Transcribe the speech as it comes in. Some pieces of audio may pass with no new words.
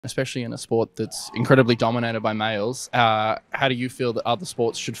especially in a sport that's incredibly dominated by males. How do you feel that other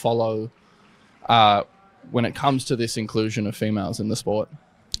sports should follow when it comes to this inclusion of females in the sport?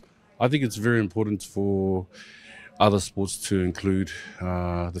 I think it's very important for other sports to include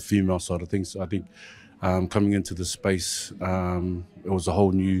the female side of things. I think coming into the space, it was a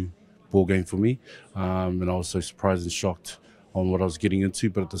whole new ball game for me, and I was so surprised and shocked on what I was getting into,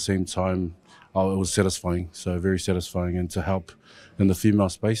 but at the same time, it was satisfying, so very satisfying, and to help in the female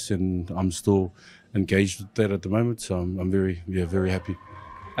space, and I'm still engaged with that at the moment, so I'm very happy.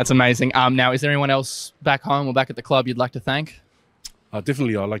 That's amazing. Now, is there anyone else back home or back at the club you'd like to thank?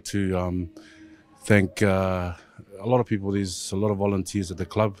 Definitely, I'd like to thank a lot of people. There's a lot of volunteers at the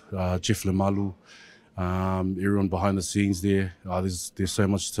club, Jeff Lemalu, everyone behind the scenes there. There's so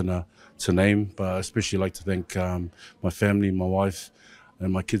much to name, but I especially like to thank my family, my wife,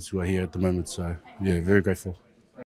 and my kids who are here at the moment. So, yeah, very grateful.